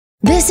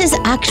This is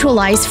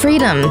Actualize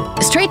Freedom,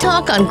 straight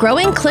talk on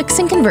growing clicks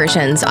and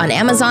conversions on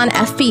Amazon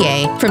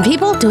FBA from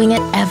people doing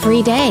it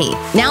every day.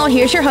 Now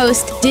here's your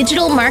host,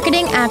 digital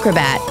marketing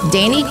acrobat,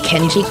 Danny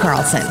Kenji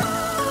Carlson.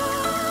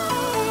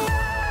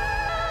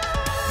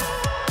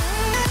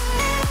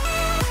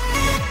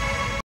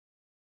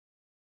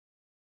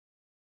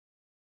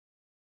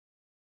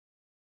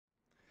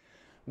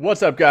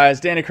 What's up,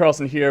 guys? Danny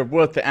Carlson here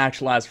with the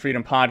Actualize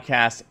Freedom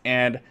Podcast,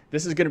 and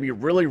this is going to be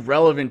really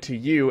relevant to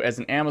you as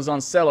an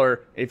Amazon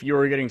seller if you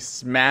are getting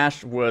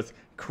smashed with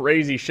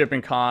crazy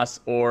shipping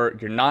costs, or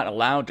you're not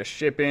allowed to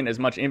ship in as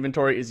much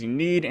inventory as you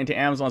need into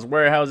Amazon's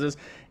warehouses.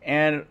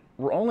 And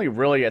we're only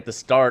really at the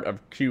start of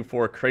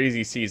Q4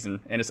 crazy season,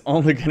 and it's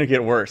only going to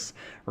get worse,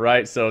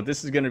 right? So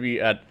this is going to be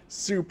a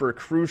super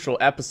crucial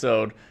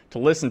episode to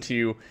listen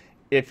to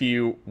if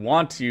you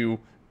want to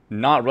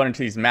not run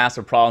into these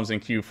massive problems in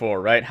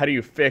Q4, right? How do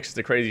you fix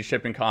the crazy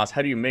shipping costs?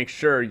 How do you make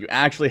sure you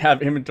actually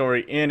have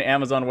inventory in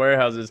Amazon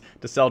warehouses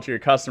to sell to your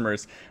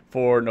customers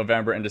for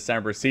November and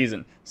December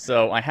season?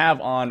 So I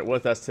have on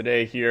with us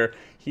today here,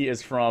 he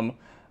is from,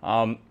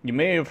 you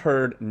may have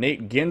heard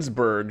Nate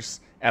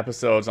Ginsburg's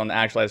episodes on the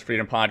Actualize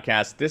Freedom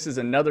Podcast. This is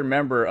another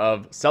member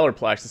of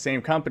Sellerplex, the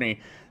same company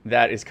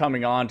that is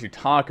coming on to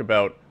talk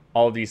about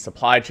all these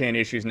supply chain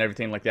issues and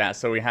everything like that.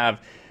 So we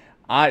have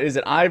is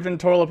it Ivan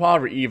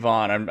Torlopov or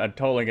Ivan? I'm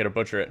totally going to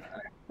butcher it.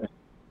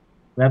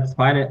 That's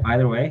fine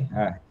either way.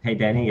 Hey,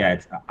 Danny. Yeah,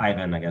 it's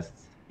Ivan. I guess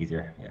it's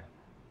easier. Yeah.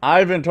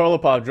 Ivan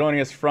Torlopov joining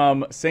us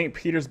from St.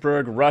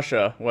 Petersburg,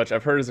 Russia, which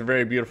I've heard is a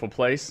very beautiful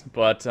place.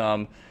 But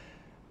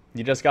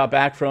you just got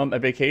back from a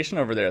vacation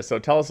over there. So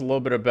tell us a little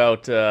bit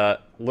about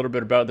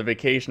the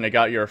vacation that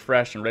got you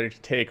refreshed and ready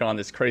to take on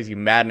this crazy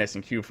madness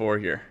in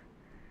Q4 here.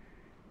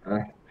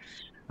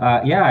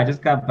 Yeah, I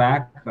just got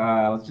back.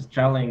 I was just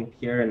traveling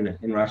here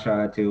in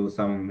Russia to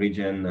some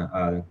region,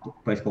 a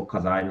place called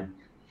Kazan.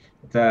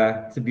 It's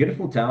a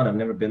beautiful town. I've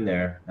never been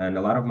there, and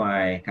a lot of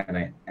my kind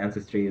of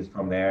ancestry is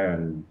from there.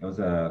 And it was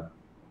a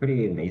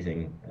pretty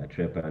amazing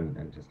trip,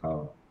 and just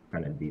how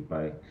kind of deep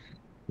I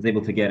was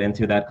able to get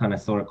into that kind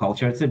of sort of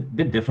culture. It's a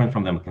bit different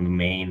from the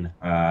main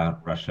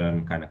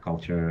Russian kind of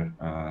culture.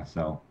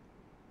 So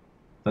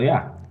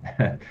yeah.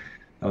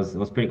 It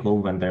was pretty cool.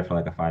 Went there for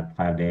like a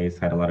five days,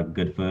 had a lot of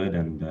good food,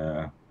 and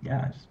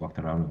yeah, I just walked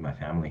around with my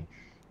family.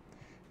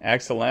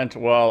 Excellent.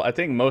 Well, I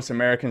think most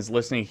Americans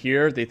listening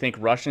here, they think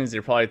Russians,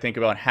 they probably think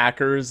about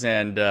hackers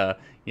and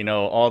you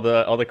know, all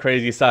the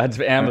crazy sides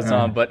of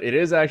Amazon, but it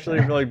is actually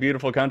a really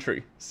beautiful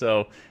country.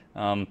 So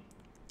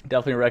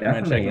definitely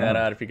recommend checking that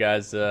out if you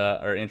guys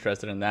are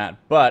interested in that.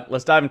 But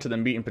let's dive into the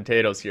meat and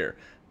potatoes here.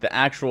 The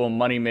actual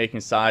money-making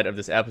side of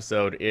this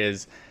episode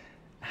is,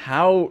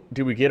 how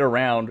do we get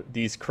around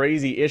these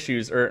crazy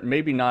issues, or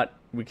maybe not,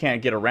 we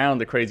can't get around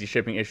the crazy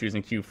shipping issues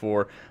in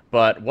Q4,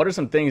 but what are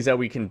some things that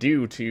we can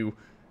do to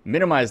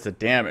minimize the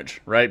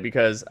damage, right?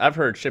 Because I've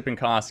heard shipping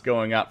costs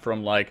going up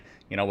from, like,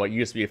 you know, what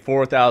used to be a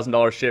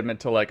 $4,000 shipment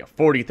to like a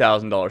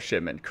 $40,000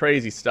 shipment,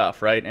 crazy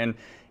stuff, right? And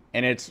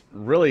it's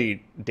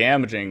really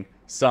damaging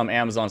some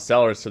Amazon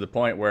sellers to the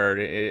point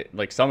where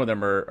like some of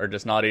them are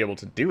just not able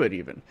to do it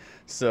even.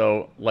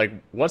 So like,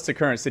 what's the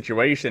current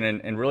situation,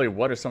 and really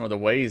what are some of the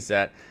ways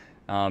that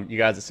you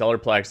guys at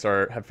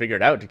Sellerplex have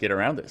figured out to get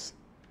around this?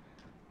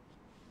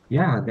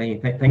 Yeah,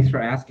 thanks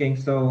for asking.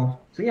 So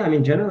yeah, I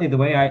mean, generally the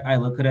way I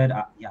look at it,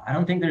 yeah, I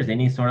don't think there's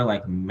any sort of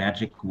like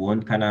magic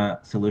wand kind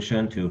of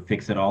solution to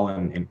fix it all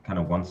in kind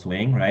of one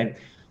swing, right?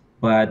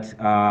 But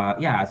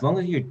yeah, as long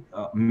as you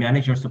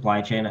manage your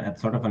supply chain at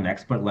sort of an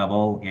expert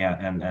level, yeah,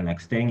 and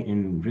like staying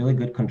in really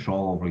good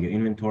control over your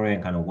inventory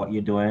and kind of what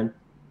you're doing,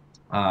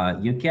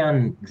 you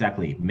can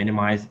exactly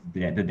minimize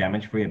the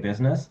damage for your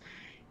business.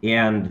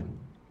 And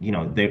you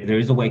know, there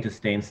is a way to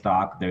stay in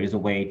stock. There is a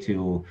way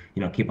to,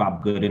 you know, keep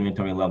up good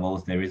inventory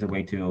levels. There is a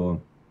way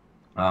to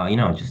you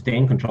know, just stay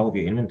in control of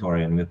your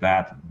inventory, and with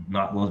that,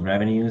 not lose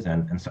revenues,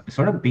 and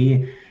sort of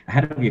be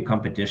ahead of your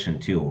competition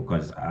too,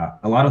 because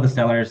a lot of the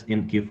sellers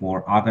in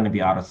Q4 are going to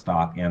be out of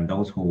stock, and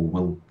those who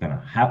will kind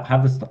of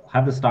have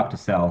the stock to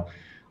sell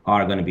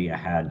are going to be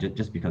ahead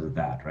just because of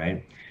that,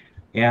 right?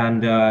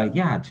 And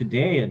yeah,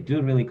 today I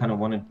do really kind of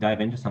want to dive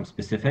into some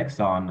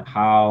specifics on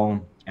how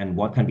and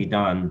what can be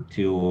done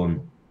to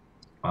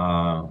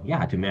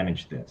yeah, to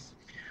manage this.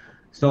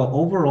 So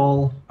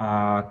overall,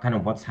 kind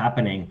of what's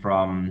happening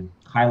from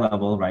high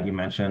level, right? You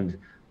mentioned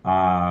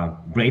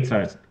rates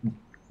are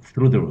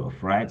through the roof,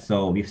 right?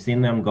 So we've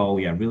seen them go,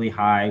 yeah, really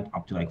high,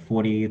 up to like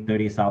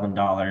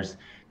 $30,000.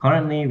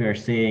 Currently, we're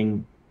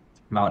seeing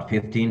about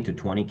 15 to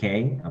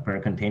 20K per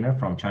container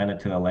from China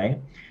to LA,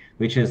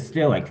 which is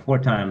still like 4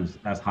 times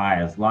as high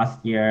as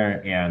last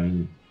year,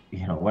 and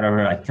you know,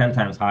 whatever, like 10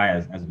 times high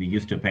as we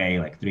used to pay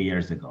like 3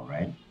 years ago,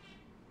 right?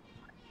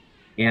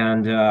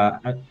 And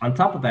on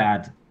top of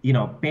that, you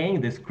know, paying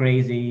this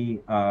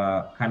crazy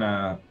kind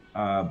of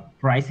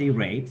pricey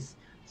rates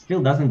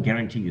still doesn't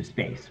guarantee you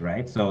space,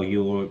 right? So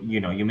you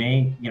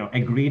may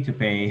agree to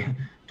pay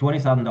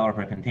 $20,000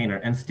 per container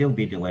and still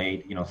be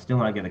delayed, still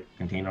not get a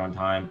container on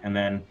time. And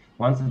then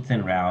once it's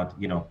en route,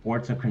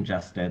 ports are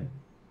congested,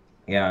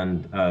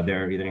 and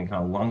they're either in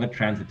kind of longer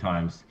transit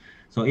times.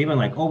 So even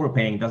like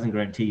overpaying doesn't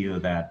guarantee you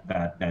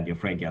that your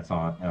freight gets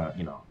on,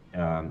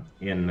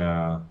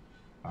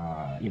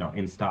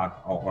 in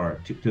stock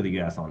or to the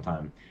U.S. on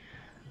time.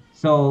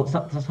 So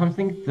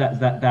something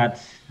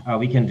that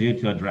we can do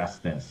to address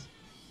this.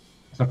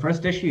 So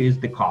first issue is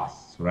the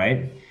costs,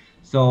 right?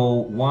 So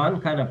one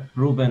kind of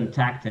proven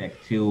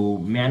tactic to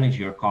manage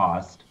your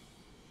cost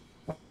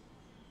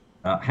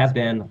has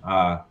been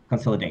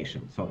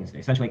consolidation. So it's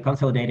essentially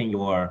consolidating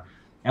your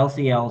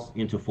LCLs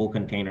into full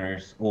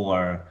containers,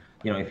 or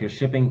if you're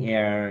shipping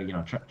air,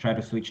 try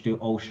to switch to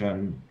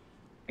ocean,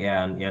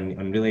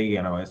 and really,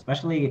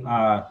 especially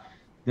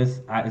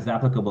this is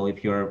applicable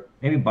if you're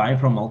maybe buying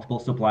from multiple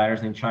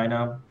suppliers in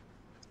China,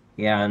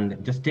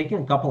 and just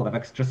taking a couple of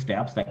extra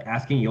steps, like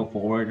asking your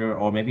forwarder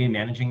or maybe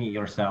managing it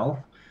yourself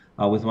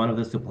with one of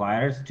the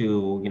suppliers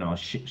to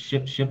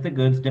ship the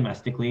goods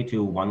domestically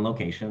to one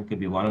location. It could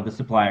be one of the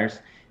suppliers,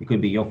 it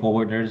could be your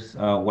forwarder's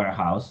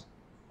warehouse.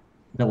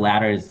 The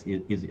latter is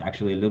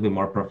actually a little bit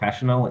more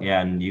professional,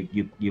 and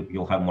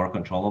you'll have more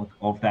control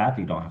of that.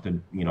 You don't have to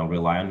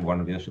rely on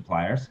one of your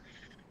suppliers.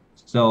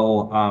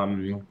 So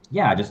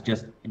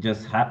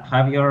just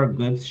have your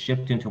goods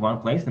shipped into one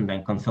place and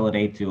then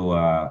consolidate to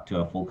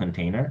a full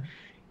container,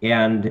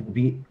 and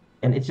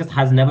it just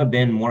has never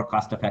been more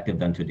cost effective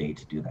than today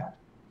to do that.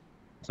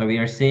 So we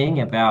are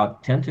seeing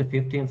about $10,000 to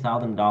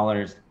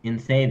 $15,000 in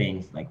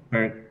savings, like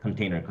per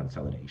container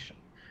consolidation.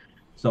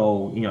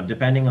 So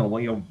depending on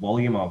what your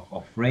volume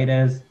of freight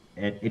is,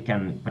 it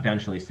can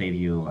potentially save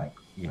you like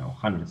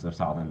hundreds of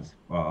thousands,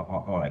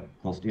 or like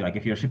close to, like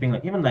if you're shipping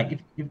even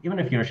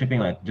if you're shipping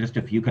like just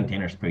a few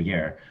containers per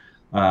year,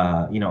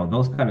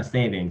 those kind of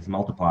savings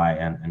multiply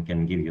and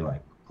can give you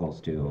like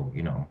close to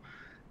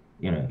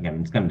again,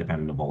 it's going to depend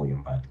on the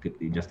volume, but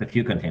just a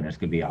few containers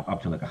could be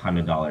up to like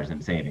 $100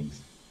 in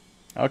savings.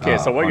 Okay,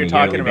 so what you're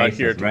talking about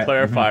here, to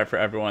clarify for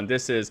everyone,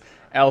 this is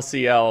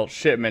LCL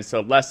shipments, so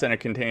less than a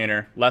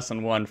container, less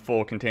than one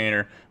full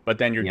container, but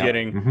then you're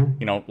getting,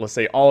 let's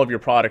say all of your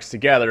products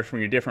together from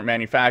your different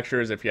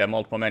manufacturers, if you have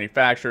multiple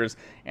manufacturers,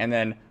 and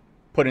then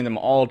putting them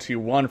all to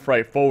one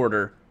freight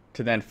forwarder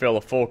to then fill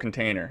a full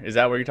container. Is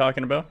that what you're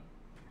talking about?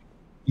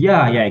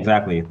 Yeah,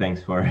 exactly.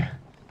 Thanks for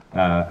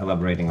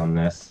elaborating on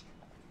this.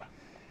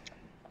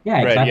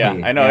 Yeah, exactly. Right,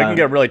 yeah. I know it can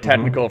get really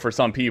technical for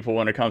some people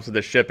when it comes to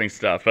the shipping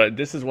stuff, but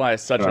this is why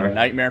it's such a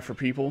nightmare for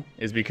people,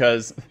 is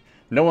because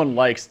no one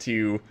likes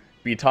to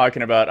be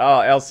talking about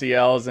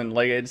LCLs, and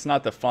like it's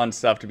not the fun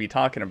stuff to be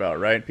talking about,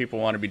 right? People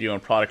want to be doing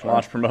product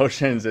launch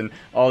promotions and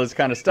all this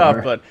kind of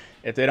stuff, but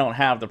if they don't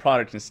have the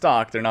product in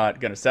stock, they're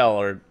not going to sell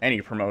or any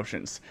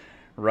promotions.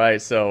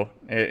 Right, so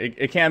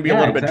it can be a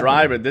little bit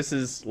dry, but this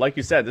is, like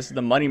you said, this is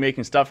the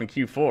money-making stuff in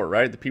Q4,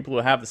 right? The people who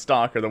have the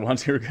stock are the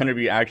ones who are going to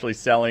be actually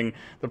selling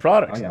the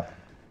products.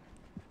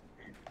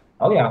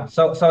 Oh yeah.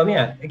 So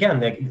yeah,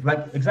 again,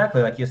 like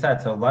exactly like you said.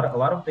 So a lot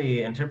of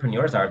the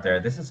entrepreneurs out there,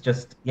 this is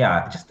just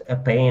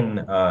a pain,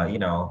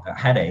 a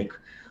headache,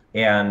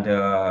 and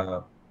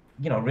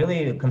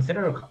really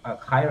consider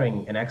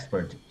hiring an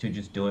expert to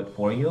just do it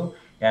for you.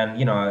 And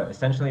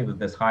essentially with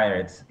this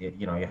hire,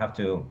 you have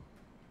to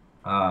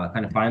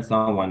kind of find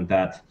someone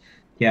that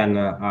can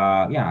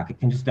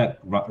just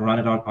run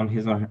it on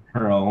his or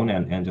her own,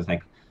 and just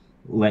like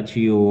let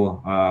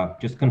you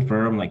just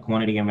confirm like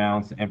quantity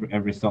amounts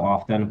every so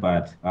often,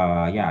 but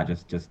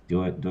just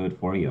do it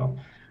for you.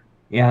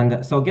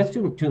 And so it gets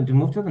to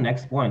move to the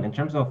next point in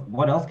terms of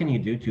what else can you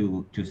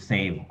do to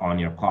save on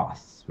your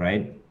costs,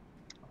 right?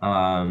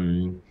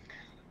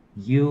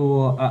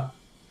 You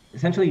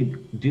essentially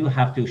do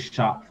have to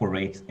shop for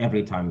rates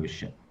every time you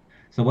ship.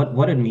 So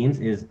what it means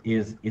is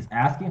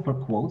asking for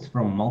quotes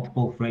from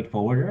multiple freight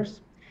forwarders,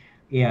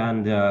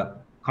 and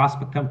cost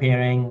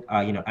comparing,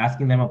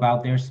 asking them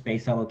about their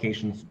space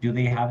allocations. Do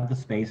they have the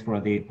space for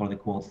the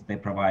quotes that they're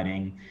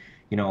providing?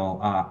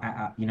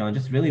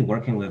 Just really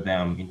working with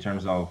them in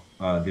terms of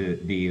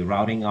the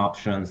routing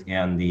options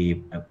and the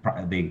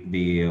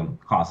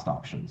cost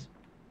options.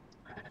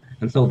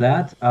 And so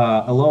that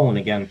alone,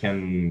 again,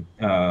 can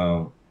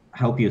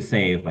help you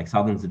save like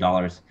thousands of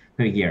dollars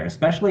per year,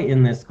 especially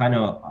in this kind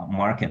of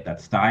market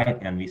that's tight,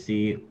 and we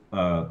see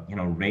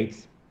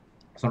rates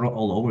sort of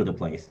all over the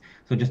place.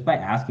 So just by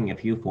asking a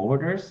few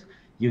forwarders,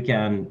 you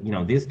can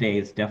these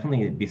days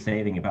definitely be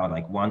saving about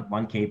like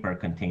 1K per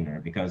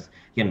container, because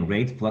again,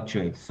 rates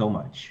fluctuate so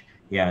much,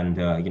 and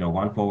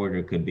one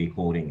forwarder could be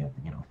quoting at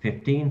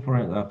 15 for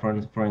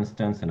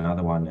instance, and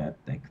another one at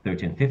like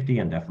 13.50,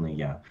 and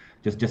definitely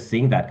just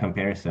seeing that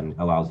comparison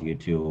allows you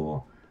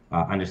to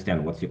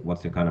understand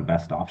what's your kind of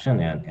best option,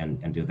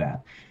 and do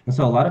that. And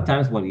so a lot of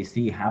times what we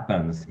see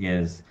happens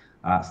is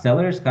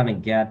sellers kind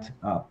of get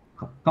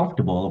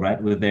comfortable,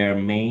 right, with their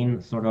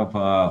main sort of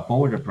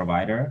forwarder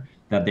provider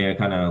that they're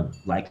kind of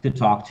like to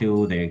talk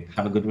to, they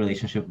have a good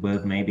relationship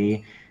with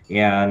maybe,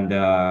 and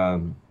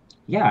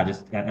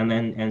just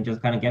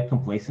kind of get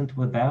complacent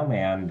with them,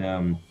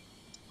 and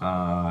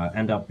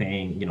end up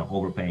paying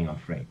overpaying on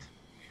freight.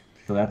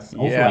 So that's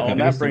also and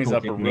that brings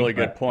up a really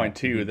good point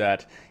too,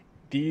 that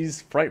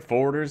these freight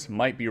forwarders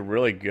might be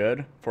really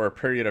good for a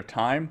period of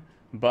time,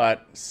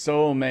 but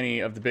so many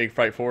of the big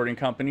freight forwarding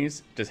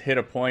companies just hit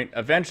a point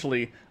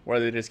eventually where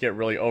they just get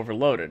really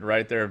overloaded,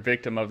 right? They're a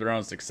victim of their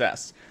own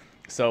success.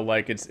 So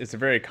like it's a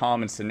very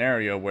common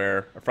scenario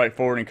where a freight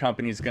forwarding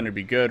company is going to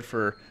be good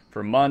for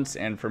months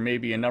and for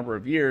maybe a number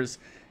of years,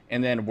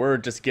 and then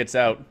word just gets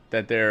out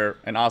that they're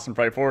an awesome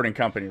freight forwarding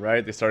company,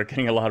 right? They start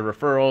getting a lot of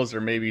referrals,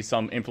 or maybe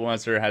some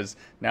influencer has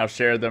now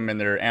shared them in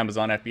their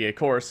Amazon FBA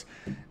course.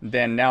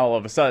 Then now all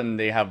of a sudden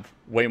they have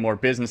way more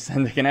business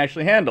than they can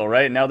actually handle,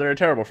 right? Now they're a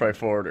terrible freight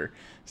forwarder.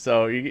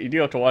 So you do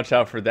have to watch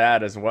out for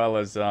that, as well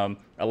as I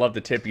love the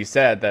tip you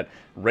said that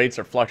rates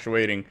are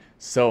fluctuating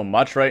so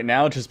much right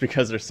now just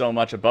because they're so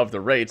much above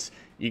the rates.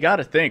 You got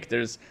to think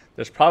there's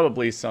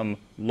probably some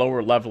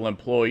lower level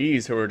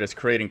employees who are just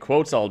creating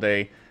quotes all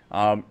day.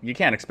 You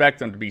can't expect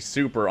them to be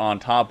super on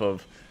top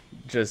of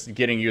just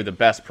getting you the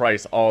best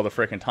price all the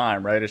freaking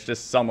time, right? It's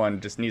just someone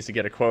just needs to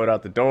get a quote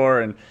out the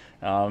door, and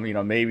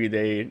maybe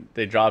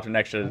they dropped an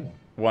extra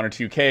 1 or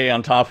 2K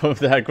on top of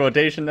that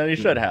quotation that he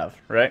should have,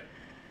 right?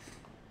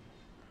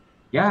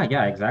 Yeah,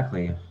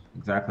 exactly.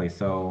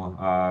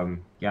 So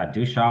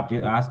do shop,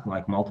 do ask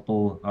like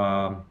multiple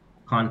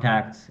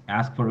contacts,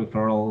 ask for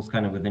referrals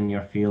kind of within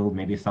your field.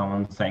 Maybe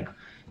someone's like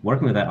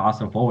working with that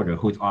awesome forwarder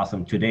who's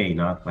awesome today,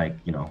 not like,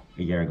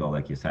 a year ago,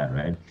 like you said,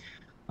 right?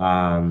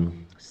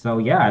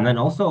 And then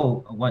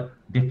also what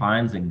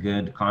defines a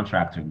good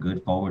contractor,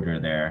 good forwarder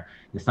there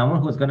is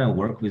someone who's going to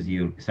work with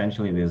you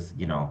essentially with,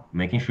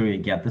 making sure you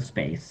get the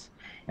space.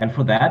 And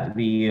for that,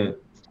 we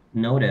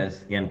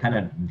notice and kind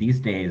of these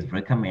days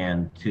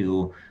recommend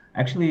to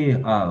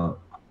actually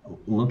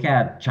look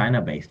at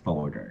China-based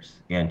forwarders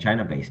and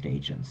China-based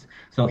agents.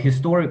 So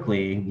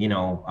historically,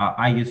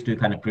 I used to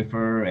kind of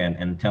prefer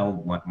and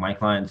tell my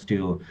clients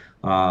to,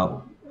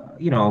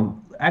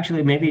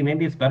 actually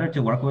maybe it's better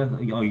to work with,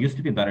 used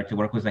to be better to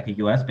work with like a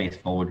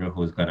US-based forwarder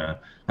who's gonna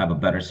have a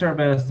better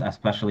service,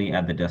 especially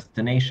at the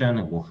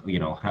destination, will,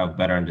 have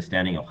better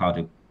understanding of how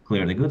to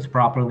clear the goods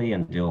properly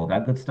and do all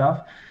that good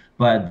stuff.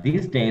 But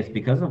these days,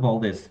 because of all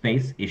these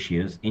space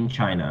issues in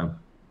China,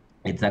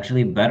 it's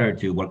actually better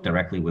to work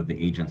directly with the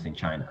agents in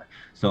China.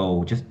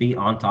 So just be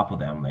on top of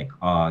them, like,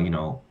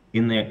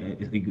 in there,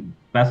 it's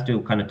best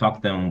to kind of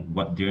talk to them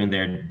during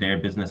their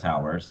business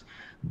hours,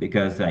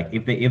 because like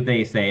if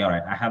they say, all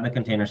right, I have the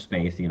container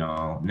space,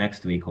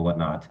 next week or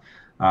whatnot,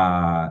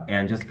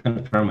 and just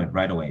confirm it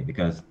right away,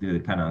 because the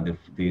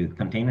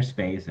container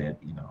space,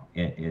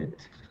 it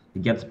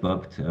gets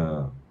booked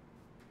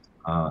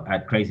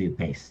at crazy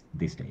pace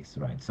these days,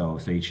 right? So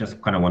you just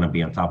kind of want to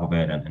be on top of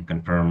it and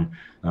confirm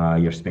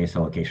your space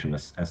allocation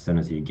as soon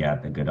as you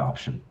get a good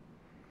option.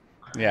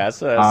 Yeah,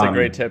 that's a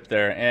great tip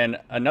there. And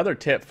another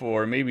tip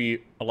for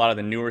maybe a lot of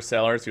the newer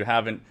sellers who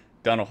haven't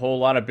done a whole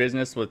lot of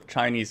business with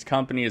Chinese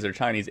companies or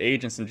Chinese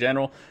agents in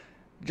general,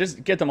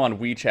 just get them on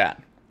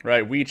WeChat,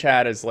 right?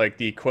 WeChat is like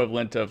the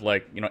equivalent of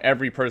like,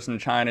 every person in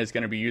China is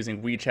going to be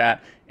using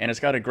WeChat, and it's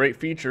got a great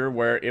feature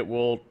where it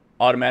will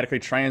automatically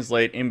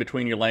translate in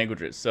between your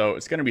languages. So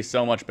it's going to be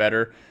so much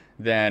better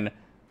than,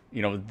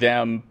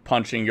 them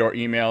punching your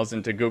emails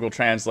into Google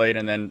Translate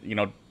and then,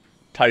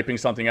 typing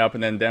something up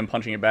and then them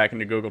punching it back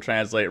into Google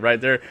Translate, right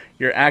there.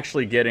 You're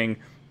actually getting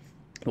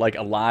like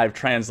a live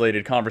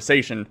translated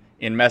conversation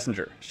in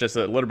Messenger. It's just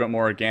a little bit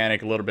more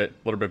organic, a little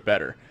bit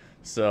better.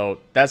 So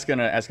that's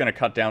gonna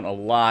cut down a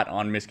lot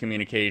on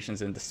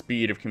miscommunications and the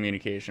speed of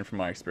communication from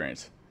my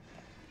experience.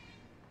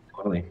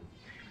 Totally.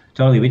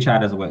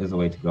 WeChat is a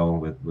way to go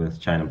with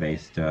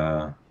China-based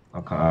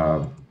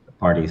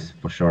parties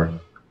for sure.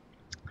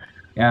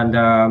 And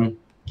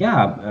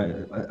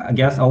I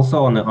guess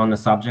also on the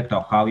subject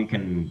of how you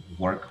can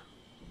work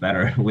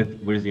better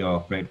with your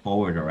freight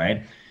forwarder,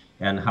 right?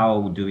 And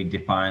how do we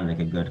define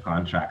like a good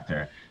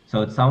contractor?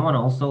 So it's someone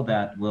also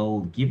that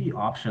will give you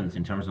options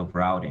in terms of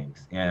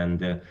routings, and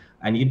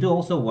you do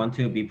also want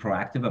to be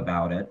proactive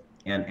about it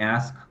and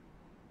ask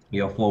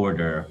your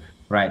forwarder,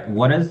 right?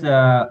 What are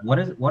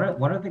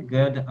the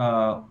good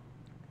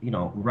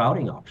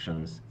routing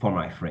options for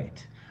my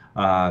freight?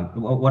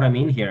 What I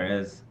mean here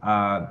is,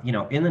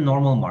 in the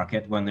normal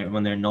market, when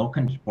there are no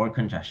port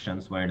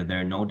congestions, where there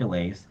are no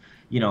delays,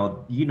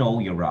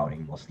 your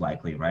routing most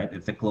likely, right?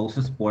 It's the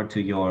closest port to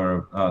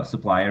your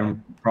supplier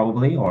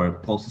probably, or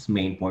closest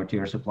main port to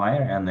your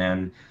supplier. And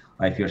then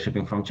if you're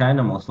shipping from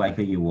China, most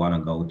likely you want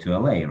to go to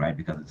LA, right?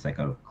 Because it's like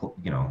the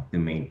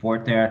main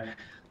port there.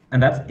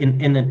 And that's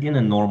in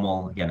a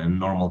normal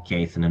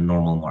case in a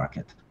normal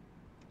market.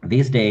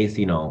 These days,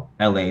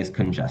 LA is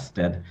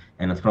congested,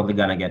 and it's probably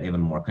gonna get even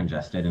more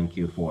congested in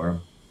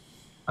Q4.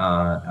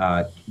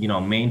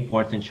 Main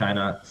ports in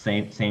China,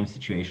 same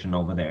situation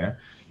over there.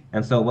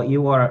 And so what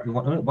you want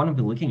to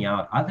be looking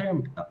at,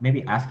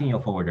 maybe asking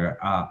your forwarder,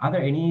 are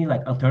there any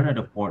like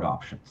alternative port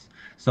options?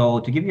 So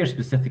to give you a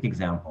specific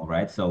example,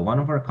 right? So one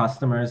of our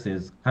customers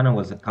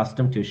was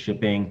accustomed to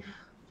shipping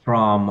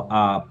from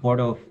Port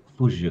of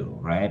Fuzhou,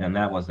 right? And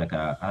that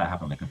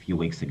happened like a few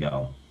weeks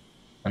ago.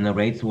 And the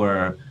rates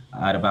were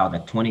at about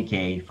like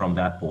 20K from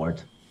that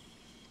port.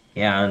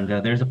 And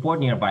there's a port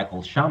nearby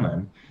called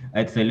Xiamen.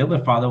 It's a little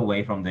bit farther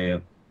away from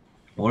the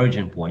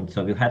origin point,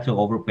 so we had to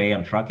overpay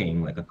on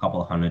trucking like a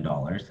couple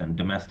 $100. And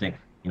domestic,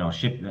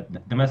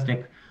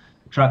 domestic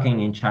trucking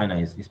in China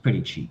is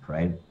pretty cheap,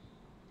 right?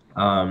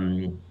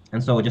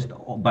 And so just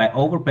by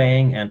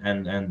overpaying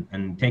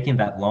and taking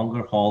that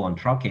longer haul on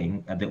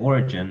trucking at the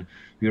origin,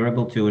 we were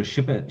able to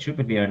ship it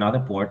via another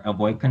port,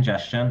 avoid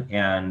congestion,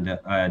 and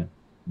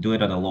do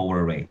it at a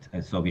lower rate.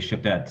 And so we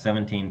shipped at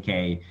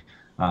 17K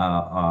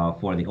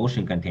for the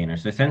ocean container.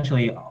 So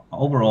essentially,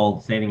 overall,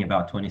 saving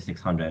about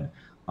 2,600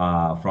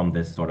 from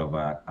this sort of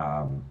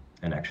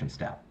an action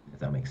step, if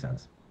that makes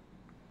sense.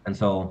 And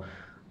so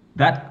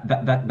that's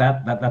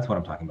what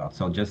I'm talking about.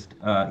 So just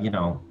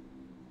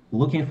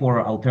looking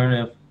for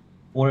alternative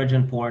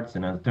origin ports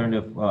and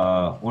alternative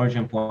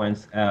origin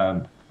points,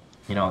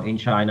 in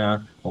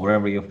China or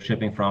wherever you're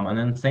shipping from, and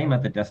then same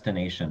at the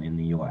destination in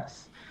the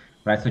U.S.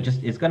 Right, so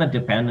just it's going to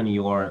depend on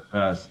your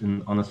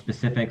on the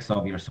specifics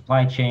of your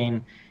supply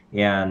chain,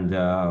 and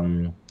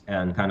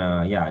kind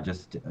of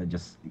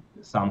just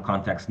some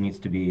context needs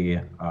to be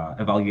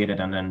evaluated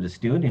and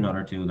understood in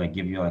order to like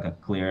give you like a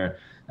clear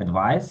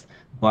advice.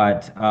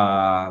 But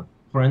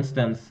for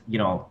instance,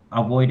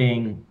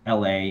 avoiding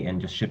LA and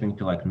just shipping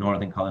to like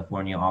Northern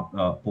California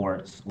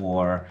ports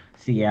or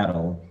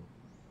Seattle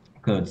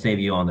could save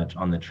you on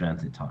the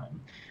transit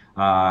time.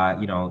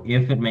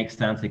 If it makes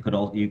sense, you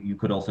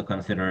could also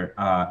consider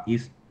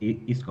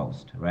East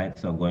Coast, right?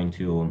 So going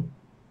to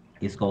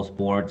East Coast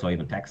ports or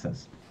even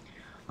Texas.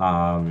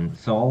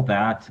 So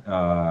that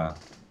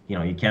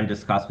you can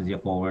discuss with your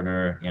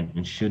forwarder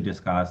and should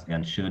discuss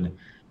and should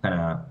kind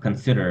of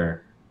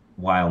consider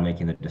while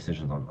making the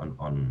decisions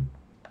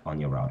on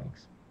your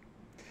routings.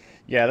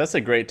 Yeah, that's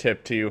a great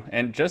tip too.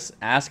 And just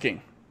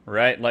asking,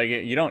 right? Like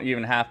you don't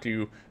even have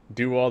to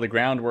do all the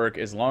groundwork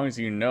as long as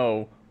you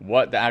know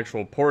what the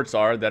actual ports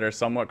are that are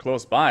somewhat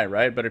close by,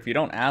 right? But if you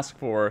don't ask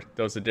for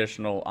those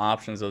additional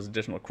options, those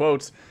additional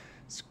quotes,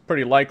 it's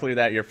pretty likely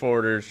that your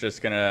forwarder is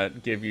just going to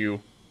give you,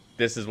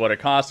 this is what it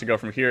costs to go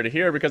from here to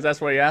here because that's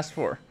what you asked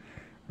for,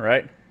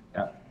 right?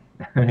 Yeah,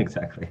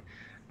 exactly.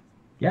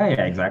 Yeah,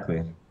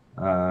 exactly.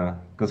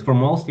 Because for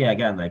most,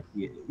 again, like,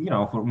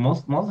 for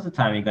most of the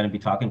time, you're going to be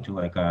talking to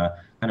like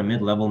a kind of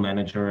mid-level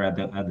manager at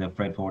the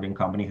freight forwarding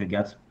company who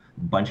gets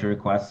bunch of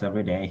requests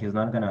every day. He's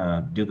not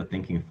gonna do the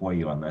thinking for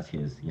you unless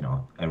he's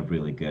a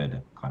really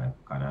good kind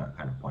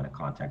of point of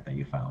contact that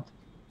you found.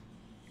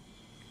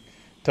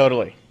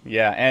 Totally.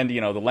 Yeah, and the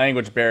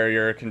language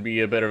barrier can be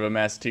a bit of a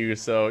mess too.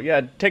 So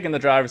yeah, taking the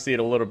driver's seat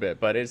a little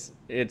bit, but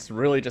it's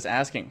really just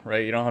asking,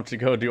 right? You don't have to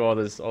go do all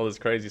this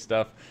crazy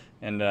stuff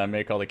and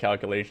make all the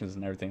calculations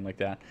and everything like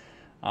that.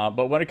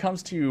 But when it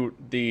comes to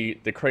the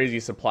crazy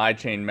supply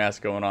chain mess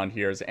going on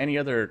here, is there any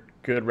other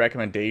good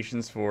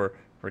recommendations for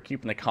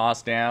keeping the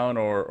cost down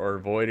or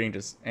avoiding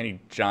just any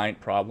giant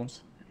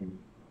problems?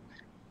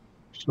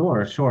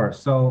 Sure.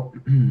 So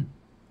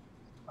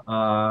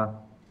I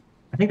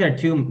think there are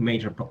two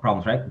major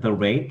problems, right? The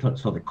rate,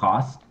 so the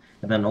cost,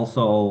 and then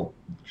also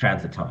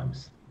transit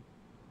times.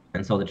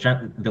 And so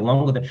the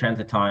longer the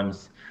transit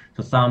times,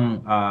 so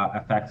some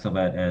effects of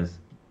it is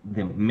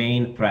the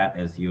main threat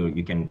is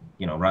you can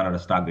run out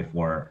of stock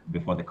before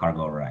the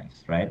cargo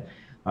arrives, right?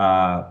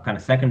 Kind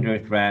of secondary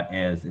threat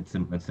is it's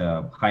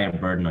a higher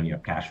burden on your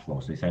cash flow.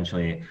 So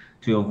essentially,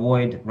 to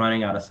avoid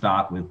running out of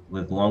stock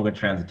with longer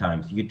transit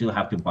times, you do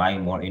have to buy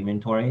more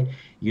inventory.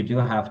 You do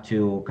have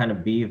to kind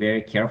of be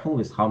very careful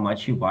with how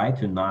much you buy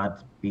to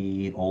not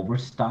be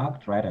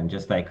overstocked, right? And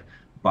just like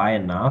buy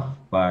enough,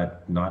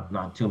 but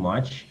not too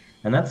much.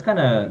 And that's kind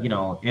of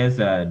is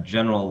a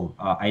general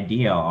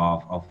idea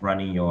of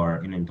running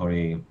your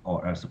inventory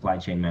or supply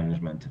chain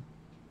management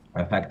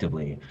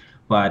effectively.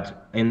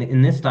 But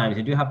in this times,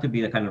 you do have to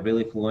be kind of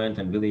really fluent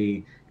and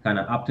really kind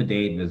of up to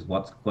date with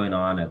what's going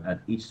on at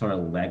each sort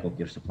of leg of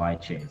your supply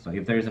chain. So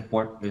if there's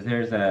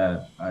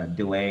a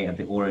delay at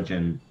the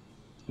origin,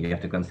 you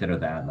have to consider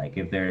that. Like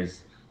if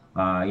there's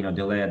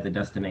delay at the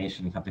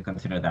destination, you have to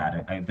consider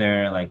that. If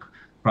there are like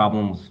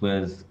problems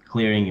with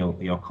clearing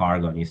your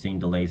cargo and you're seeing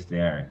delays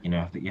there, you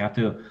have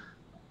to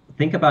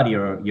think about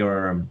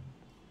your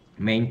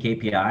main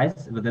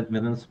KPIs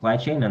within the supply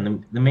chain.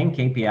 And the main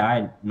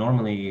KPI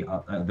normally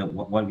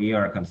what we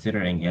are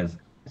considering is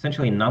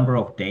essentially number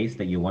of days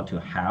that you want to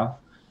have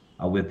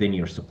within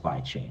your supply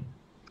chain,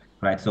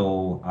 right?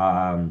 So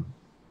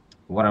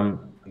what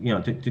I'm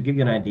to give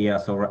you an idea,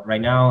 so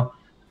right now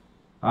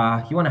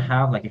you want to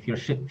have, like, if you're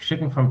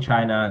shipping from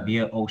China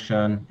via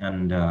ocean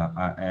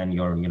and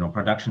your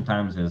production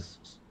times is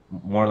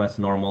more or less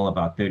normal,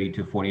 about 30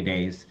 to 40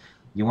 days,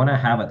 you want to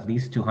have at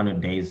least 200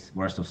 days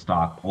worth of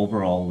stock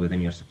overall within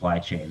your supply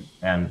chain,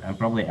 and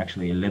probably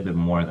actually a little bit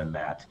more than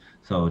that.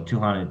 So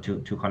 200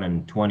 to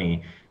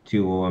 220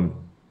 to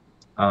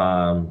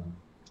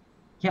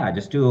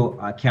just to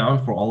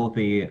account for all of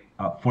the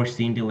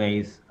foreseen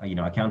delays,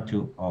 account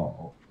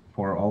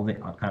for all the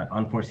kind of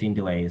unforeseen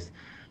delays.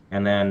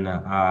 And then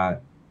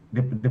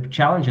the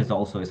challenge is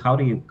also how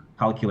do you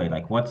calculate,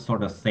 like, what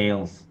sort of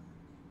sales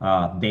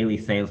daily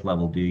sales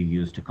level do you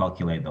use to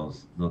calculate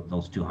those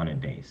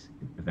 200 days,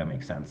 if that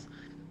makes sense.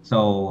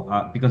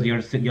 So because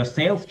your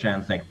sales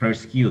trends, like per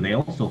SKU, they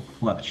also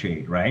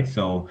fluctuate, right?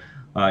 So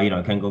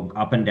it can go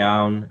up and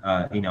down,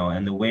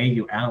 and the way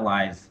you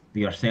analyze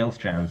your sales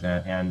trends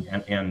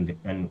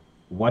and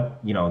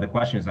what, the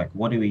question is like,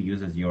 what do we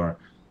use as your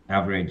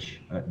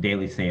average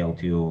daily sale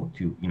to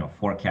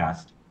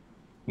forecast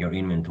your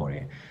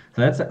inventory?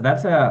 So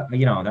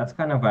that's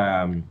kind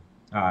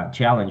of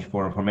challenge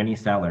for many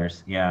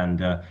sellers, and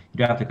you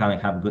do have to kind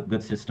of have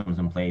good systems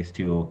in place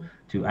to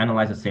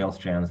analyze the sales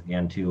trends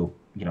and to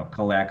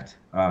collect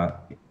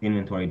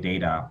inventory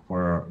data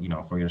for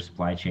your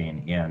supply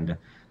chain, and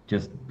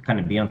just kind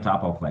of be on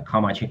top of like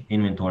how much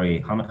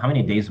inventory, how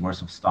many days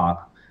worth of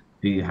stock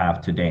do you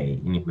have today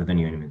within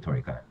your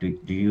inventory?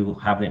 Do you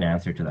have an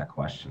answer to that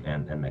question,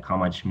 and like how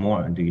much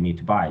more do you need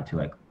to buy to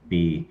like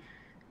be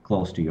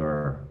close to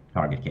your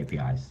target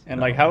KPIs? And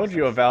like, how would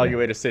you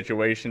evaluate a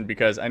situation?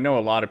 Because I know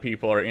a lot of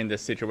people are in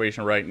this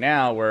situation right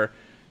now where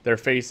they're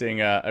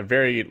facing a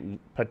very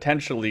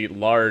potentially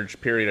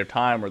large period of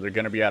time where they're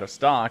going to be out of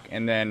stock.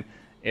 And then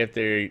if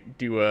they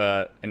do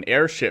an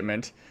air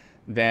shipment,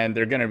 then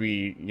they're going to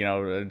be,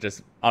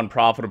 just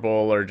unprofitable,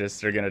 or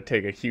just they're going to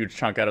take a huge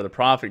chunk out of the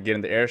profit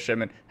getting the air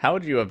shipment. How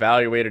would you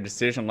evaluate a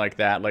decision like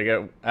that? Like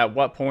at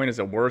what point is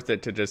it worth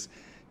it to just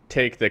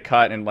take the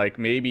cut and like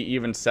maybe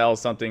even sell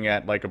something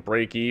at like a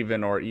break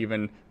even, or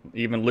even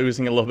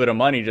losing a little bit of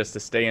money just to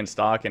stay in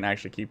stock and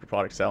actually keep your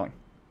product selling?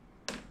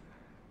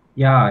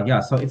 Yeah.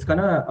 So it's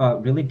gonna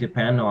really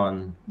depend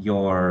on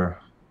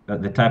your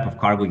the type of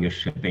cargo you're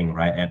shipping,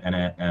 right?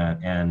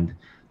 And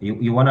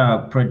you want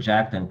to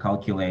project and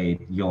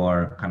calculate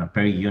your kind of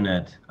per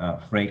unit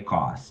freight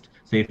cost.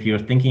 So if you're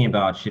thinking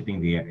about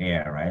shipping via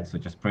air, right? So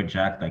just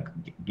project, like,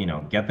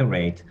 get the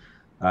rate,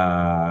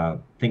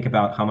 think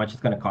about how much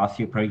it's going to cost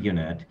you per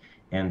unit,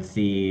 and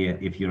see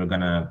if you're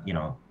going to,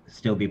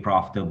 still be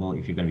profitable,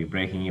 if you're going to be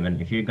breaking even,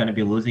 if you're going to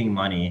be losing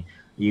money.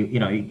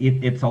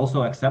 It's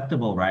also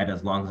acceptable, right?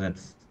 As long as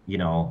it's,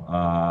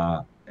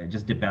 it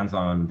just depends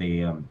on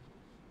the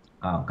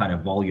kind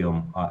of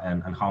volume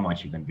and how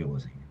much you're going to be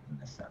losing in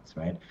this sense,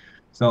 right?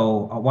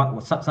 So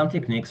some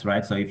techniques,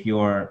 right? So if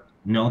you're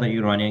know that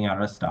you're running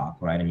out of stock,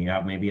 right, and you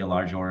have maybe a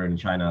large order in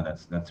China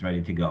that's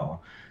ready to go,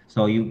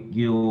 so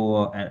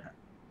you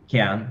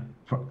can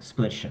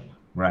split ship,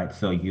 right?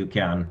 So you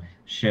can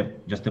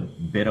ship just a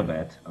bit of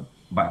it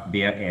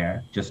via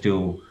air, just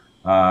to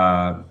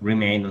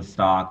remain in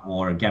stock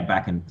or get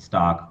back in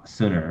stock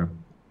sooner,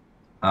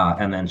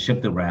 and then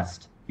ship the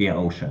rest via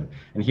ocean.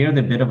 And here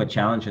the bit of a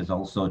challenge is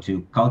also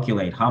to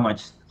calculate how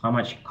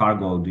much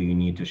cargo do you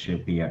need to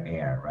ship via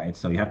air, right?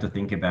 So you have to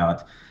think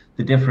about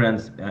the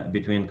difference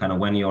between kind of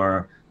when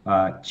your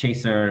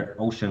chaser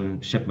ocean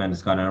shipment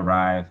is going to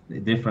arrive, the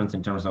difference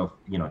in terms of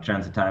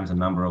transit times and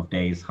number of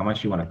days, how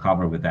much you want to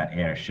cover with that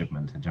air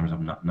shipment in terms of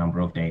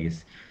number of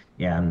days,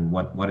 and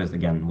what is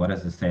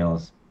the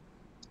sales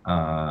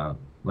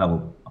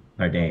level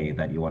per day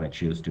that you want to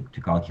choose to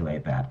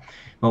calculate that.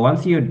 But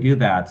once you do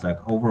that, it's like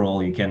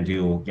overall you can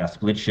do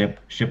split ship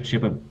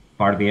a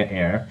part via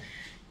air.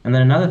 And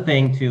then another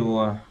thing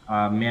to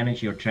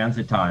manage your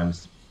transit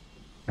times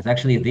is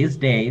actually these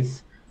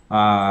days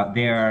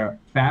they're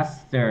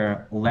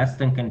faster, less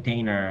than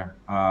container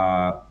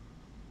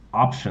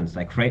options,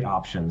 like freight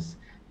options,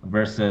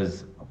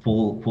 versus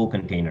full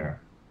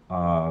container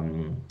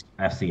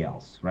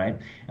FCLs, right?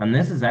 And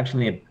this is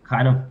actually a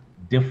kind of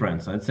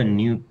different. So it's a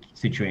new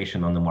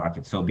situation on the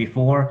market. So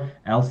before,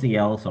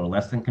 LCLs, or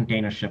less than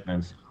container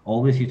shipments,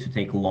 always used to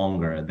take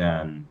longer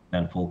than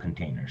full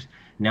containers.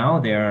 Now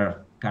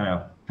they're kind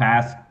of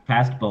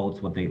fast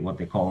boats, what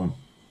they call them.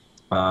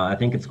 I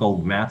think it's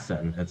called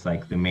Matson. It's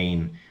like the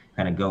main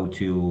kind of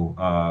go-to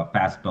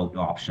fast boat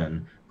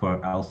option for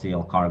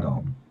LCL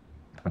cargo.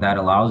 That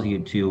allows you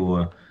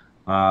to,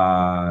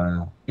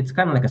 it's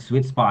kind of like a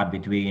sweet spot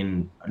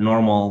between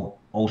normal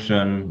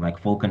ocean, like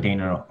full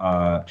container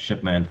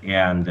shipment,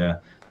 and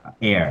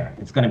air.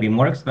 It's going to be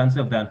more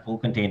expensive than full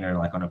container,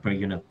 like on a per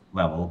unit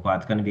level, but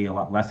it's going to be a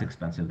lot less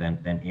expensive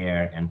than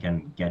air, and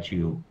can get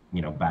you,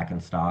 back in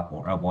stock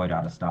or avoid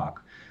out of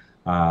stock.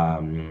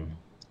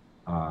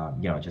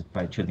 Just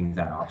by choosing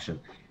that option.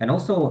 And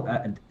also,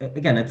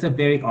 again, it's a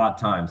very odd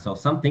time. So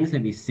some things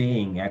that we're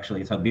seeing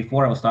actually, so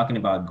before I was talking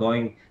about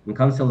going and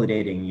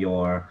consolidating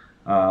your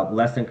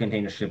less than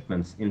container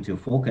shipments into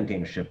full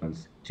container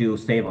shipments to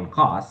save on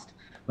cost.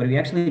 But we're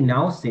actually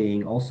now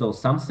seeing also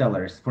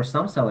for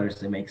some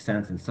sellers, it makes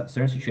sense in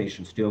certain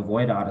situations to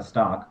avoid out of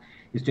stock,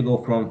 is to go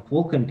from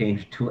full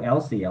container to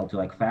LCL, to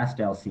like fast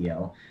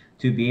LCL,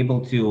 to be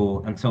able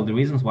to, and so the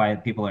reasons why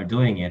people are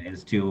doing it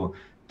is to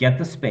get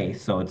the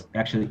space. So it's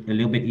actually a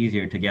little bit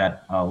easier to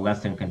get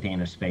less than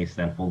container space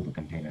than full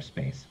container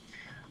space.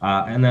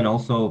 And then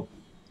also,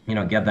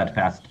 get that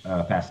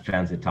fast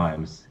transit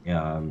times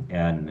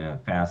and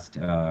fast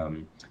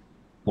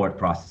port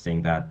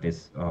processing that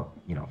this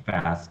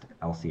fast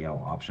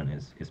LCL option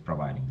is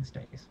providing these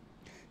days.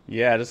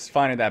 Yeah, just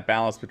finding that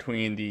balance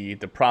between the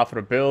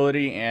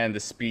profitability and the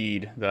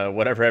speed, the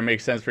whatever it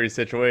makes sense for your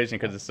situation,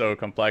 because it's so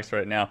complex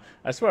right now.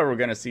 I swear we're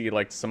gonna see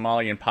like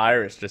Somalian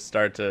pirates just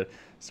start to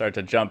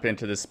jump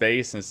into the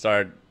space and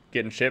start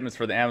getting shipments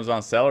for the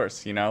Amazon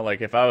sellers. You know,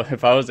 like if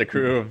I was a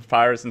crew of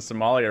pirates in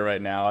Somalia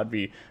right now, I'd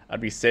be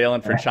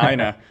sailing for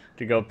China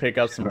to go pick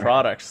up some Sure.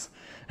 products.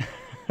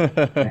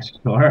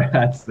 Sure.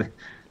 That's a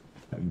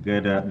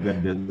good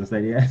business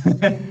idea.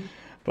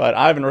 But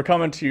Ivan, we're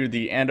coming to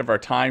the end of our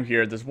time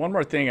here. There's one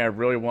more thing I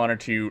really wanted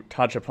to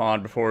touch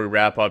upon before we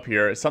wrap up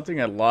here. It's something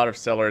that a lot of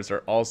sellers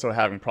are also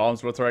having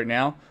problems with right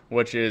now,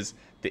 which is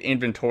the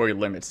inventory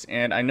limits.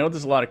 And I know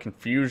there's a lot of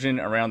confusion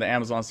around the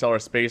Amazon seller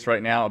space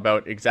right now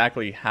about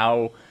exactly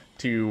how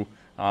to,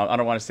 I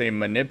don't want to say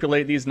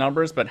manipulate these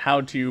numbers, but how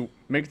to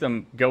make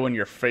them go in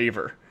your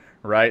favor,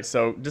 right?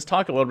 So just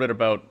talk a little bit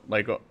about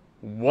like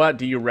what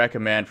do you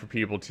recommend for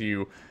people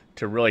to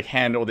really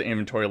handle the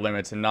inventory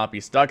limits and not be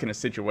stuck in a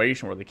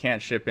situation where they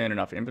can't ship in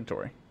enough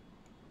inventory?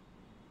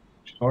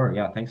 Sure.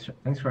 Yeah. Thanks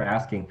for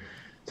asking.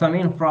 So I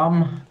mean,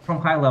 from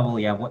high level,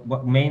 yeah.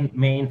 What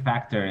main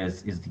factor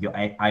is your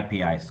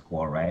IPI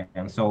score, right?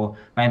 And so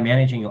by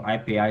managing your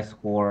IPI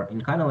score,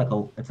 in kind of like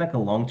it's like a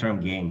long-term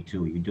game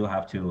too. You do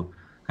have to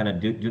kind of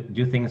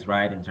do things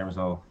right in terms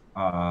of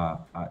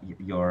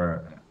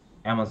your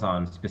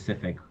Amazon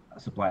specific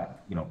supply,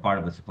 part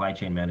of the supply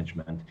chain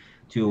management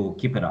to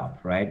keep it up,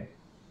 right?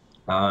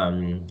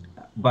 Um,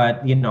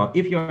 but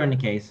if you're in a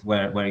case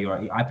where your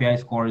IPI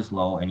score is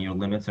low and your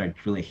limits are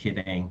really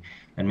hitting,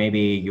 and maybe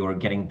you're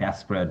getting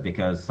desperate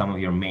because some of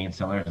your main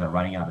sellers are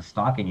running out of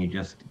stock, and you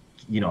just,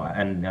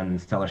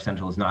 and Seller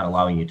Central is not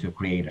allowing you to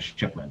create a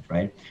shipment,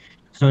 right?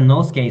 So in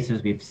those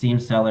cases, we've seen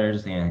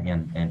sellers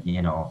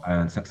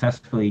and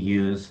successfully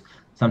use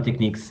some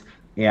techniques.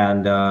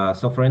 And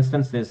so, for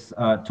instance, this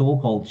tool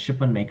called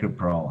Shipment Maker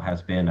Pro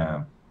has been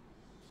a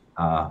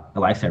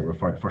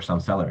lifesaver for some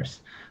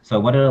sellers. So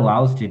what it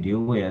allows to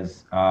do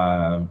is,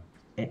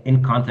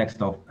 in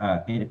context of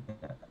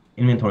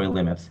inventory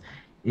limits,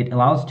 it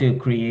allows to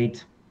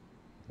create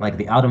like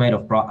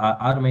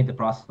automate the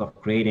process of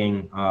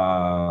creating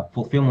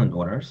fulfillment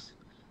orders.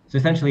 So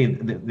essentially,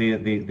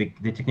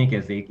 the technique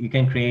is you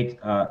can create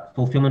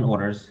fulfillment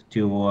orders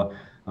to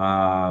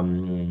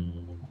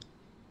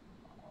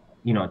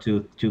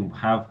to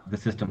have the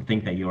system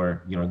think that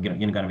you're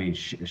going to be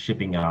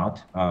shipping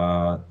out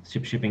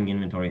shipping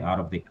inventory out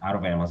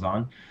of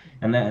Amazon,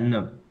 and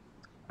then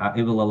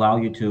it will allow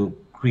you to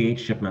create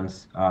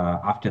shipments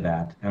after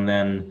that, and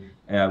then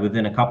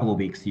within a couple of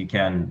weeks you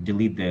can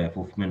delete the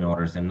fulfillment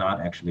orders and not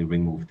actually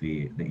remove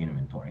the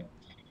inventory.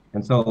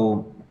 And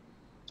so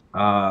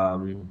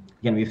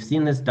again, we've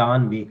seen this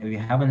done. We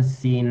haven't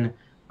seen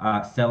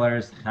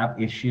sellers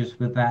have issues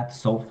with that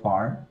so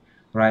far.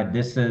 Right.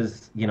 This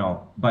is,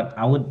 but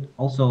I would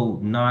also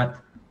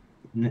not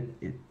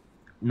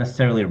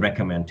necessarily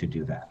recommend to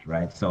do that.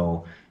 Right.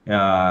 So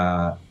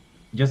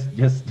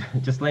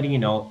just letting you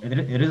know,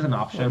 it is an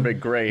option. A little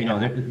bit gray. There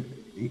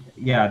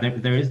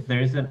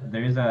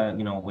is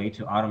a way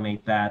to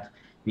automate that.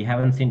 We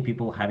haven't seen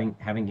people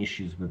having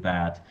issues with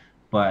that,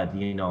 but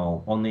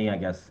only I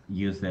guess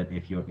use it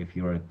if you're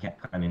kind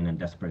of in a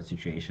desperate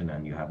situation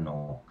and you have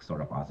no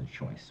sort of other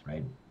choice.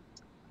 Right.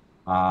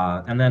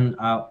 And then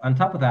on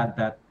top of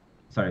that,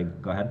 sorry,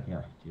 go ahead.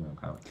 Yeah, do you want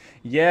to comment?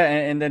 Yeah,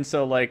 and then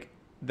so like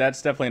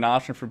that's definitely an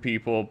option for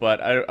people,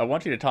 but I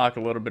want you to talk a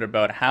little bit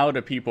about how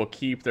do people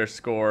keep their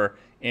score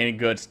in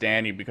good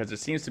standing, because it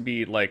seems to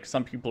be like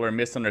some people are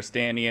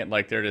misunderstanding it,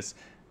 like they're just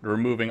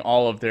removing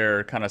all of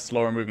their kind of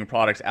slower moving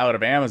products out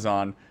of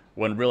Amazon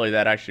when really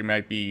that actually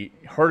might be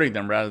hurting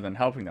them rather than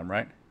helping them,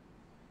 right?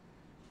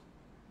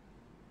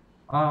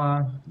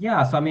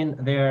 Yeah, so I mean,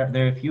 there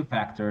are a few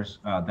factors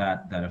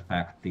that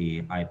affect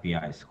the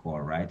IPI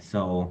score, right?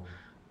 So,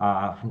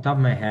 from top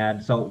of my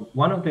head, so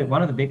one of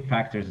the big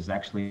factors is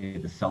actually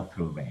the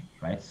sell-through rate,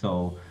 right?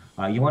 So,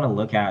 you want to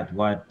look at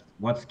what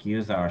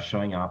SKUs are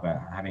showing up at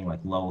having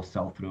like low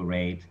sell-through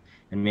rate,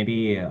 and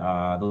maybe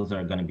those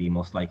are going to be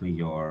most likely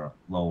your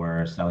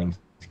lower selling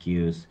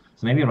SKUs.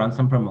 So maybe run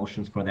some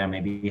promotions for them.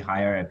 Maybe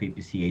hire a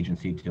PPC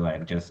agency to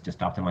like just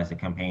optimize the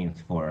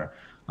campaigns for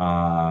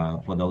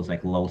those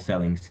like low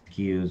selling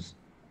SKUs,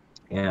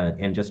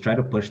 and just try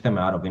to push them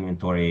out of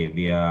inventory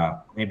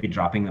via maybe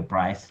dropping the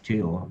price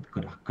too.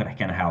 Could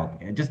kind of help.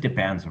 It just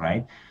depends,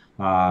 right?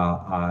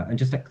 And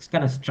just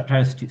kind of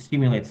try to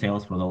stimulate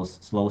sales for those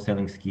slow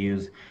selling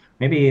SKUs.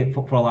 Maybe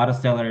for a lot of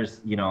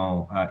sellers,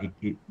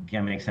 it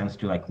can make sense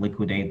to like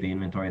liquidate the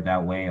inventory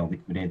that way, or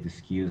liquidate the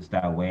SKUs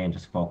that way, and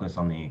just focus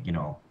on the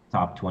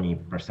top 20%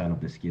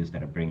 of the SKUs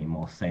that are bringing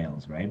most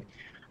sales, right?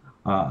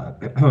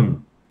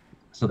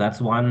 So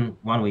that's one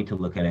way to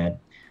look at it.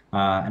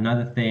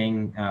 Another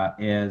thing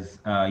is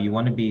you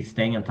want to be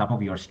staying on top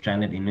of your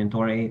stranded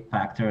inventory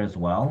factor as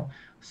well.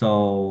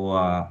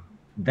 So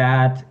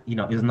that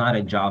is not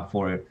a job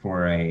for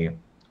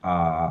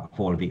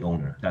the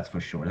owner. That's for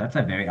sure. That's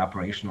a very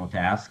operational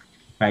task.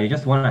 Right? You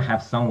just want to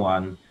have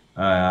someone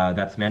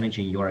that's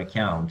managing your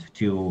account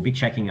to be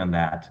checking on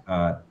that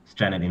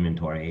stranded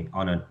inventory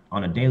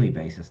on a daily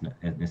basis,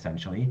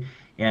 essentially,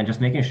 and just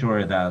making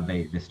sure that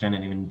the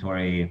stranded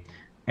inventory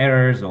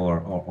errors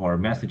or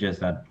messages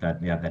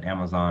that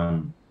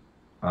Amazon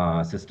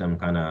system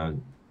kind of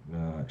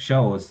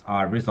shows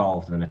are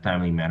resolved in a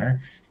timely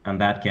manner,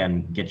 and that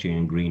can get you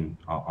in green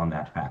on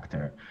that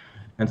factor.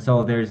 And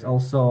so there's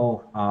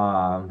also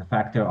the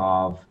factor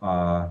of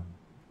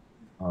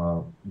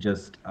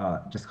just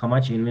how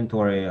much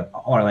inventory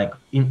or like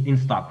in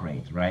stock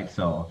rate, right?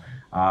 So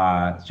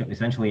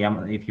essentially,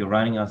 if you're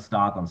running out of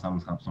stock on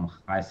some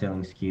high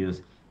selling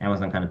SKUs,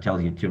 Amazon kind of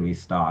tells you to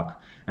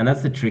restock, and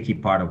that's the tricky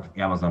part of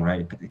Amazon,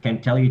 right? It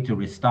can tell you to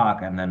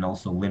restock and then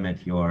also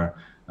limit your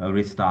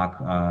restock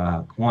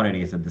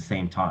quantities at the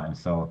same time.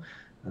 So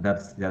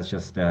that's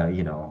just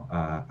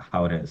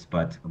how it is.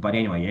 But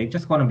anyway, you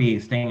just want to be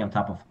staying on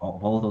top of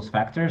all those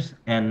factors,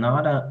 and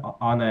not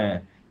on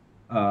a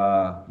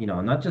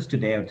not just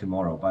today or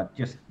tomorrow, but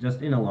just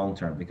in a long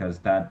term, because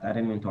that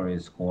inventory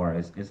score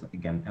is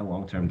again a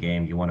long-term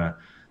game. You want to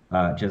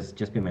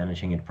just be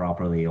managing it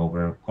properly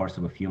over the course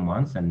of a few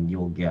months, and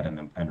you'll get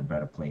in a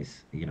better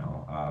place,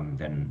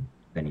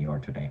 than you are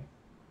today.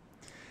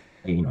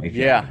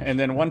 Yeah, and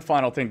then one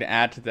final thing to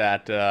add to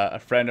that, a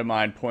friend of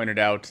mine pointed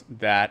out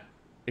that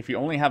if you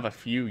only have a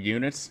few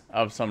units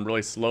of some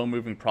really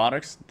slow-moving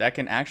products, that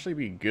can actually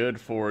be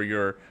good for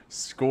your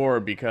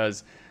score,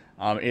 because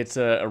it's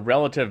a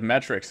relative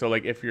metric. So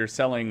like if you're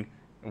selling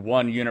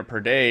 1 unit per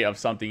day of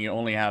something you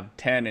only have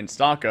 10 in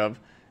stock of,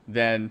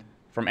 then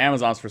from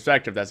Amazon's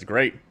perspective, that's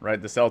great,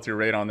 right? The sell-through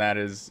rate on that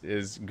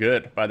is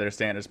good by their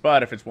standards.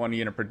 But if it's 1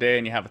 unit per day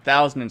and you have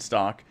 1,000 in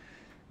stock,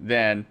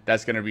 then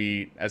that's going to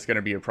be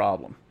a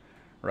problem,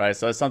 right?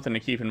 So that's something to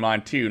keep in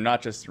mind too,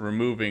 not just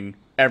removing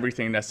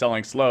everything that's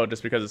selling slow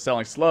just because it's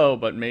selling slow,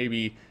 but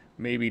maybe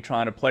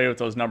trying to play with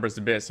those numbers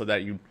a bit so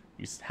that you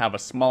have a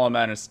small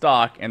amount of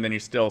stock, and then you're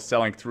still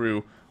selling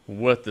through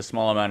with the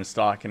small amount of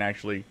stock can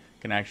actually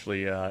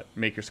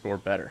make your score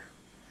better.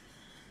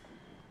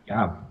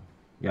 Yeah,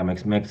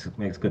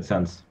 makes good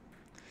sense.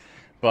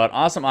 But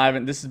awesome,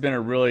 Ivan. This has been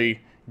a really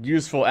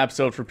useful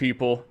episode for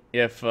people.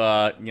 If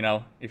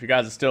if you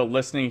guys are still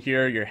listening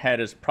here, your head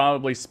is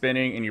probably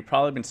spinning, and you've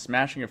probably been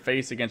smashing your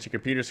face against your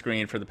computer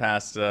screen for the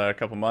past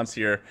couple months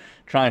here,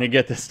 trying to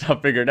get this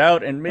stuff figured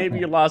out. And maybe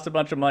you lost a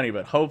bunch of money,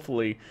 but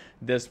hopefully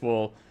this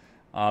will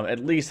at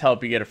least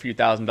help you get a few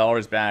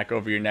 $1,000s back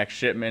over your next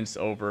shipments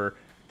over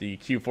the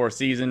Q4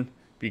 season,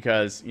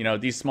 because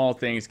these small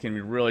things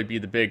can really be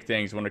the big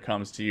things when it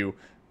comes to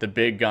the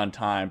big gun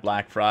time,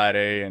 Black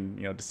Friday and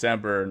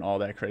December and all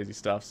that crazy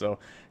stuff. So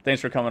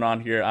thanks for coming on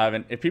here,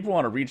 Ivan. If people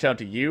want to reach out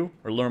to you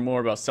or learn more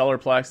about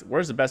Sellerplex,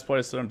 where's the best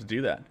place for them to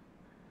do that?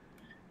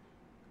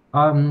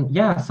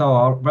 So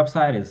our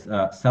website is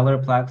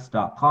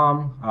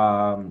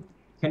sellerplex.com.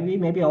 Can we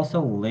maybe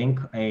also link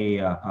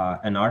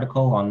an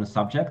article on the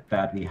subject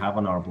that we have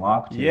on our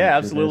blog? Yeah,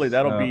 absolutely.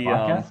 That'll be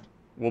podcast?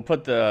 We'll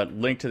put the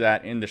link to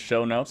that in the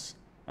show notes.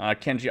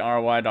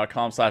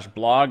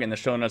 KenjiROI.com/blog in the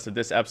show notes of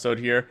this episode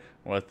here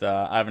with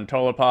Ivan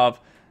Torlopov.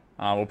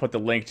 We'll put the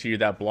link to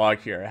that blog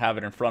here. I have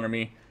it in front of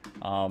me.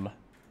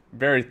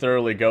 Very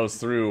thoroughly goes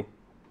through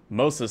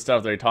most of the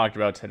stuff that we talked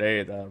about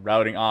today, the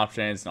routing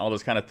options and all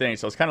those kind of things.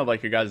 So it's kind of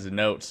like your guys'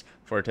 notes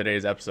for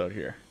today's episode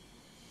here.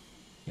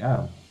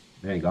 Yeah,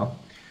 there you go.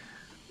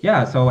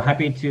 Yeah, so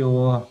happy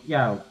to,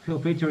 feel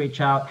free to reach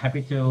out.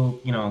 Happy to,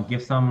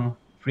 give some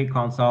free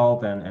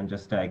consult and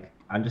just like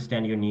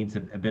understand your needs a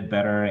bit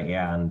better.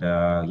 And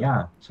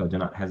so do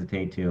not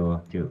hesitate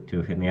to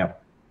hit me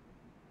up.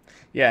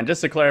 Yeah, and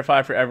just to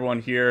clarify for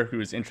everyone here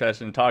who's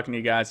interested in talking to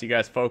you guys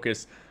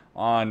focus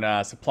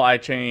on supply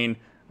chain,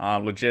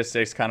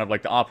 logistics, kind of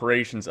like the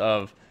operations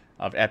of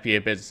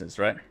FBA businesses,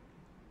 right?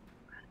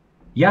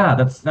 Yeah,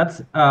 that's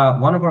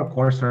one of our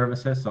core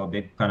services. So a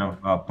big kind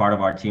of part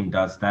of our team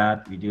does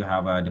that. We do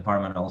have a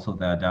department also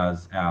that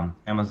does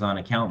Amazon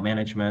account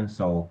management.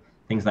 So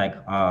things like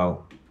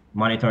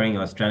monitoring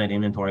of stranded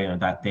inventory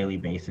on a daily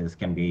basis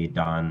can be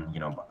done,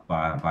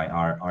 by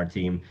our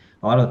team.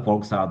 A lot of the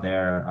folks out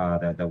there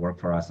that work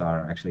for us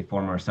are actually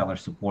former seller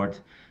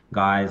support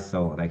guys.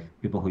 So like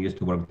people who used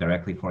to work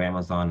directly for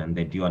Amazon, and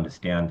they do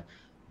understand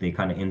the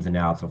kind of ins and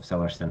outs of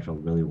Seller Central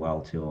really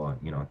well to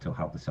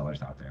help the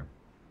sellers out there.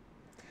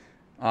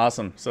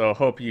 Awesome. So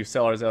hope you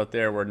sellers out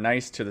there were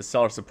nice to the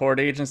seller support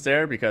agents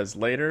there, because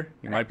later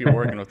you might be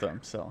working with them.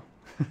 So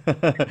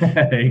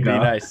there you go.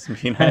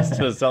 Be nice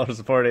to the seller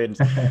support agents.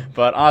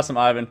 But awesome,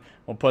 Ivan.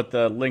 We'll put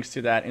the links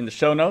to that in the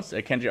show notes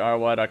at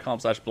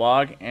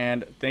kenjiroi.com/blog.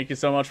 And thank you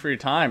so much for your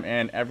time.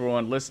 And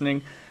everyone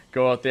listening,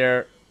 go out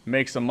there,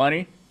 make some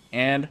money,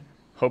 and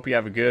hope you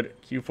have a good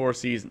Q4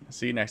 season.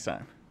 See you next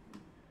time.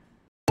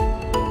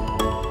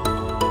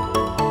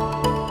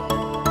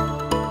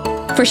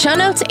 For show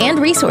notes and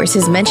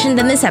resources mentioned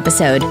in this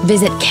episode,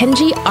 visit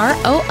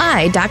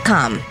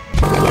kenjiroi.com.